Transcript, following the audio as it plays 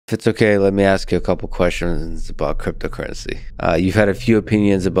If it's okay, let me ask you a couple questions about cryptocurrency. You've had a few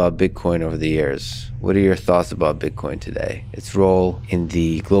opinions about Bitcoin over the years. What are your thoughts about Bitcoin today? Its role in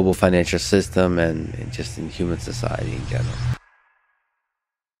the global financial system and just in human society in general?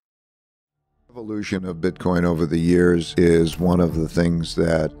 Evolution of Bitcoin over the years is one of the things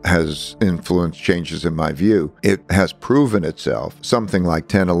that has influenced changes in my view. It has proven itself something like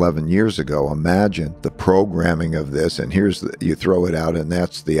 10, 11 years ago. Imagine the programming of this, and you throw it out, and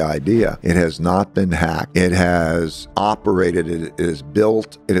that's the idea. It has not been hacked. It has operated, it is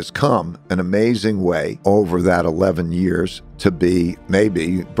built, it has come an amazing way over that 11 years to be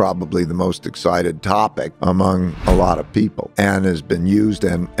probably the most excited topic among a lot of people, and has been used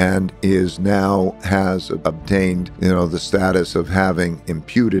and is now has obtained, the status of having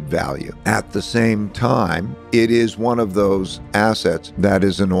imputed value. At the same time, it is one of those assets that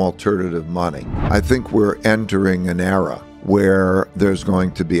is an alternative money. I think we're entering an era where there's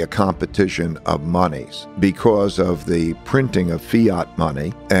going to be a competition of monies because of the printing of fiat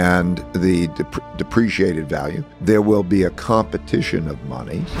money and the depreciated value. There will be a competition of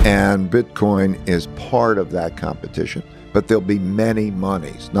monies, and Bitcoin is part of that competition. But there'll be many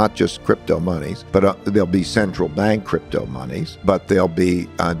monies, not just crypto monies, but there'll be central bank crypto monies, but there'll be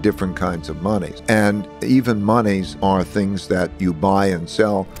different kinds of monies. And even monies are things that you buy and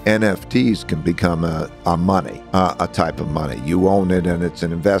sell. NFTs can become a money, a type of money. You own it and it's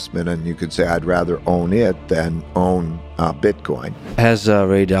an investment, and you could say, I'd rather own it than own Bitcoin. Has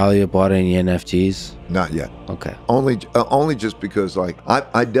Ray Dalio bought any NFTs? Not yet. Okay. Only just because,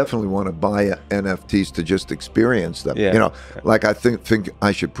 I definitely want to buy NFTs to just experience them. Yeah. Like I think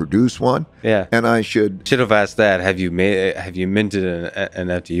I should produce one. Yeah. And I should have asked that. Have you minted an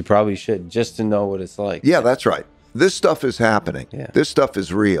NFT? You probably should, just to know what it's like. Yeah, that's right. This stuff is happening. Yeah. This stuff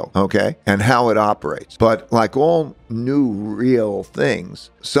is real, okay? And how it operates. But like all new real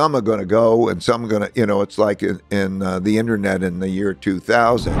things, some are going to go and some are going to, it's like in the internet in the year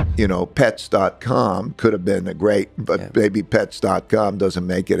 2000, pets.com could have been but maybe pets.com doesn't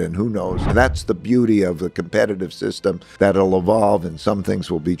make it, and who knows. And that's the beauty of the competitive system, that it'll evolve, and some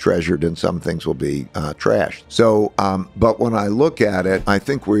things will be treasured and some things will be trashed. So, but when I look at it, I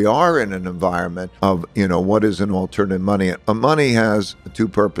think we are in an environment of, what is an alternative money. A money has two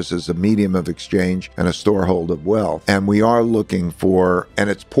purposes: a medium of exchange and a storehold of wealth. And we are looking for, and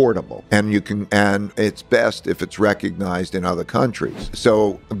it's portable, and it's best if it's recognized in other countries.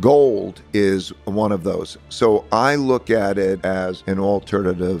 So gold is one of those. So I look at it as an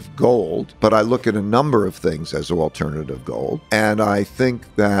alternative gold, but I look at a number of things as alternative gold. And I think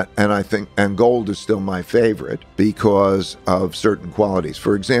gold is still my favorite because of certain qualities.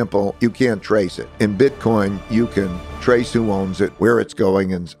 For example, you can't trace it. In Bitcoin, you can trace who owns it, where it's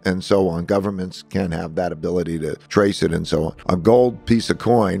going, and so on. Governments can have that ability to trace it and so on. A gold piece of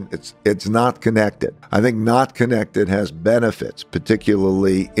coin, it's not connected. I think not connected has benefits,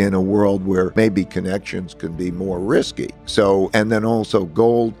 particularly in a world where maybe connections can be more risky. So, and then also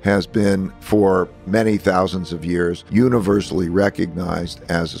gold has been for many thousands of years universally recognized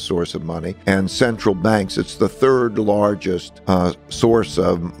as a source of money. And central banks, it's the third largest source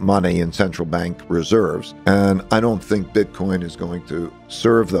of money in central bank reserves. And I don't think Bitcoin is going to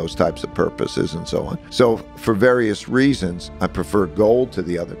serve those types of purposes and so on. So for various reasons, I prefer gold to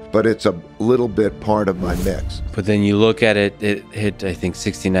the other, but it's a little bit part of my mix. But then you look at it, it hit, I think,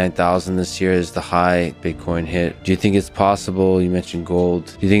 69,000 this year is the high Bitcoin hit. Do you think it's possible, you mentioned gold,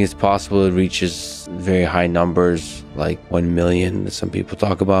 do you think it's possible it reaches very high numbers, like 1 million that some people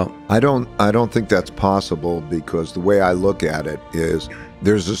talk about? I don't think that's possible, because the way I look at it is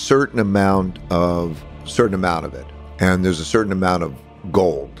there's a certain amount of it, and there's a certain amount of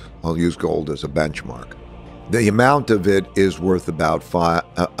gold. I'll use gold as a benchmark. The amount of it is worth about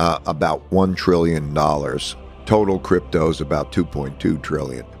 $1 trillion. Total crypto is about 2.2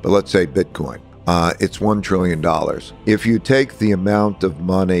 trillion. But let's say Bitcoin. It's $1 trillion. If you take the amount of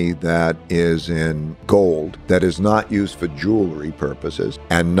money that is in gold that is not used for jewelry purposes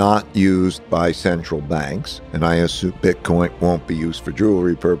and not used by central banks, and I assume Bitcoin won't be used for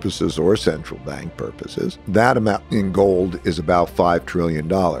jewelry purposes or central bank purposes, that amount in gold is about $5 trillion.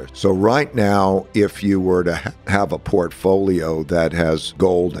 So right now, if you were to have a portfolio that has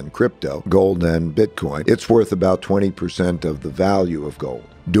gold and crypto, gold and Bitcoin, it's worth about 20% of the value of gold.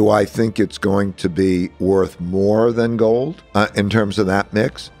 Do I think it's going to be worth more than gold in terms of that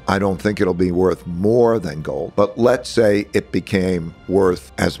mix? I don't think it'll be worth more than gold. But let's say it became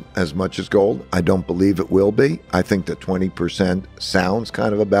worth as much as gold. I don't believe it will be. I think that 20% sounds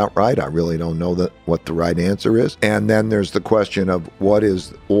kind of about right. I really don't know what the right answer is. And then there's the question of what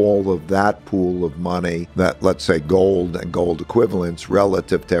is all of that pool of money that, let's say, gold and gold equivalents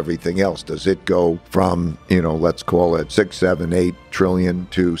relative to everything else. Does it go from, let's call it 6, 7, 8 trillion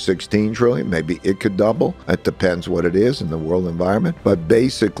to 16 trillion? Maybe it could double. It depends what it is in the world environment. But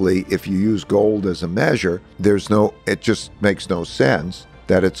basically, if you use gold as a measure, it just makes no sense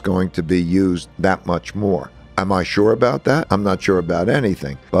that it's going to be used that much more. Am I sure about that? I'm not sure about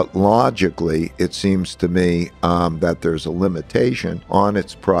anything. But logically, it seems to me that there's a limitation on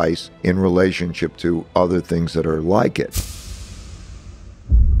its price in relationship to other things that are like it.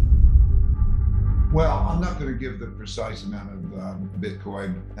 Well, I'm not going to give the precise amount of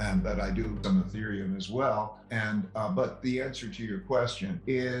Bitcoin, but I do some Ethereum as well. But the answer to your question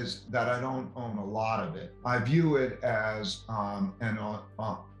is that I don't own a lot of it. I view it as an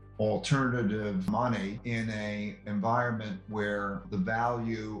alternative money in an environment where the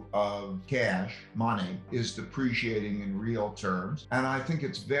value of cash money is depreciating in real terms. And I think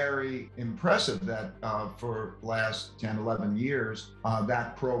it's very impressive that for the last 10, 11 years,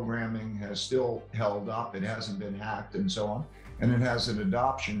 that programming has still held up. It hasn't been hacked and so on, and it has an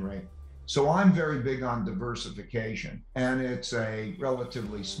adoption rate. So I'm very big on diversification, and it's a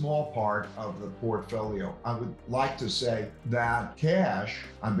relatively small part of the portfolio. I would like to say that cash,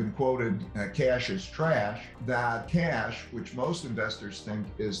 I've been quoted, cash is trash, that cash, which most investors think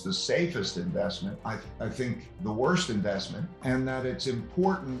is the safest investment, I think the worst investment, and that it's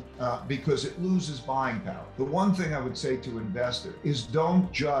important because it loses buying power. The one thing I would say to investors is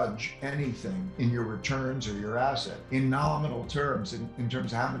don't judge anything in your returns or your asset in nominal terms, in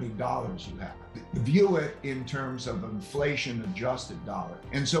terms of how many dollars you have. View it in terms of inflation adjusted dollar.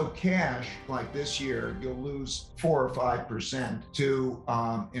 And so cash, like this year, you'll lose 4 or 5%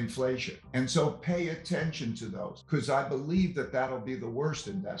 to inflation. And so pay attention to those, because I believe that that'll be the worst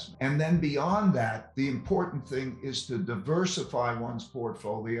investment. And then beyond that, the important thing is to diversify one's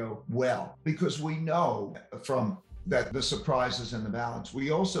portfolio well, because we know from that the surprises in the balance. We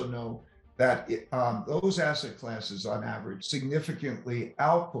also know that those asset classes on average significantly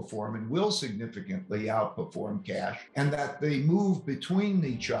outperform and will significantly outperform cash, and that they move between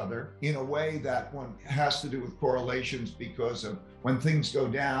each other in a way that one has to do with correlations, because of when things go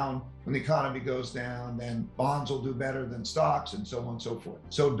down, when the economy goes down, then bonds will do better than stocks, and so on and so forth.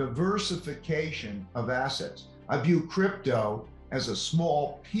 So diversification of assets. I view crypto as a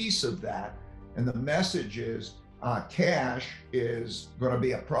small piece of that, and the message is cash is going to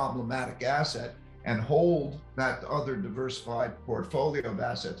be a problematic asset, and hold that other diversified portfolio of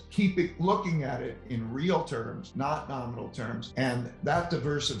assets. Keep looking at it in real terms, not nominal terms. And that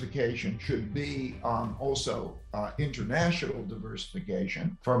diversification should be also international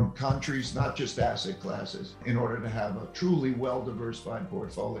diversification from countries, not just asset classes, in order to have a truly well-diversified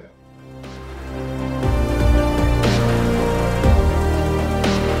portfolio.